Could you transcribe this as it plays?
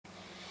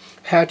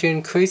how to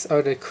increase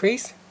or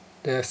decrease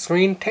the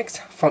screen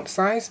text font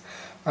size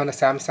on the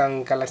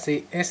Samsung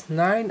Galaxy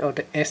S9 or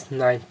the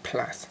S9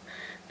 Plus.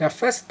 Now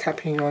first,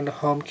 tapping on the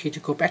home key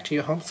to go back to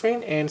your home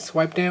screen and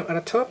swipe down at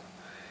the top.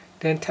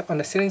 Then tap on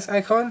the settings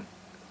icon.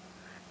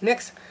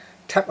 Next,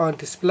 tap on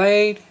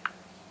display,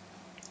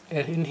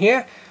 and in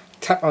here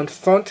tap on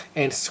font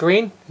and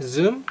screen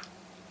zoom.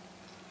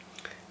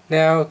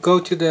 Now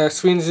go to the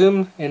screen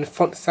zoom and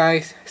font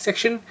size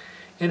section,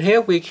 and here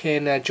we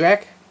can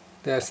drag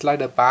the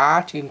slider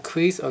bar to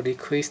increase or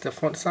decrease the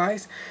font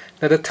size.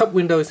 Now the top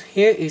window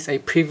here is a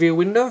preview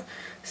window,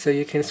 so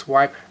you can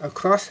swipe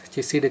across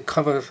to see the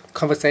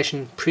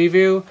conversation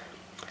preview,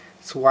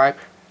 swipe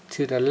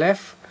to the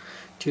left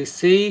to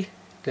see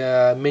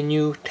the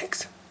menu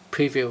text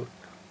preview.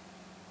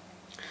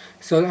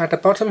 So at the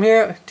bottom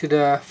here to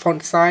the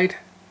font size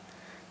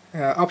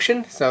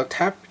option, so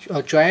tap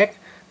or drag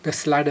the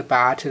slider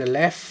bar to the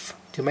left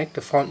to make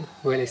the font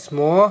really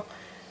small,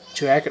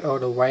 drag it all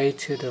the way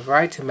to the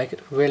right to make it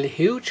really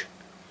huge.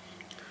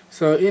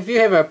 So if you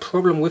have a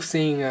problem with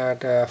seeing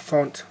the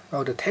font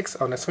or the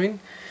text on the screen,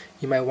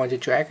 you might want to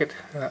drag it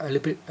a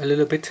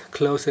little bit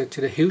closer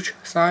to the huge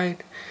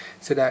side,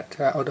 so that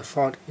all the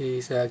font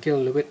is getting a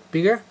little bit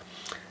bigger.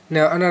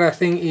 Now another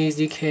thing is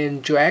you can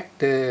drag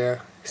the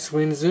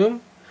screen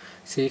zoom,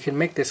 so you can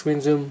make the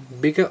screen zoom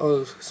bigger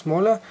or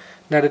smaller.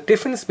 Now the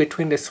difference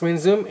between the screen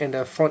zoom and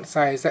the font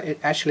size is that it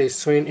actually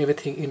zooms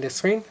everything in the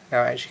screen.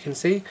 Now as you can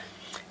see,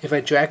 if I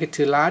drag it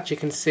too large, you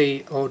can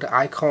see all the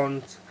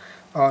icons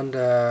on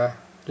the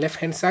left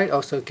hand side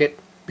also get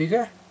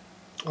bigger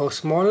or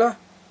smaller.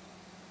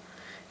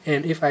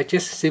 And if I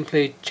just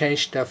simply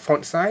change the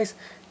font size,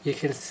 you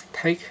can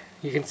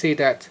see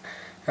that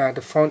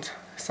the font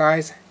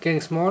size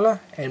getting smaller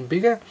and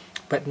bigger,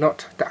 but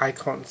not the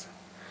icons.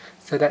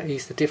 So that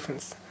is the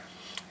difference.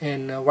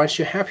 And once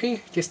you're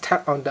happy, just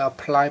tap on the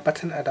apply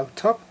button at the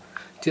top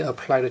to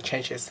apply the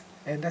changes.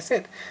 And that's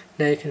it.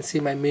 Now you can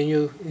see my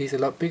menu is a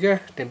lot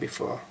bigger than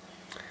before.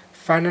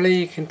 Finally,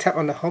 you can tap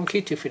on the home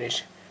key to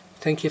finish.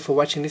 Thank you for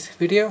watching this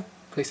video.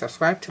 Please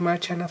subscribe to my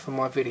channel for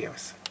more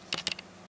videos.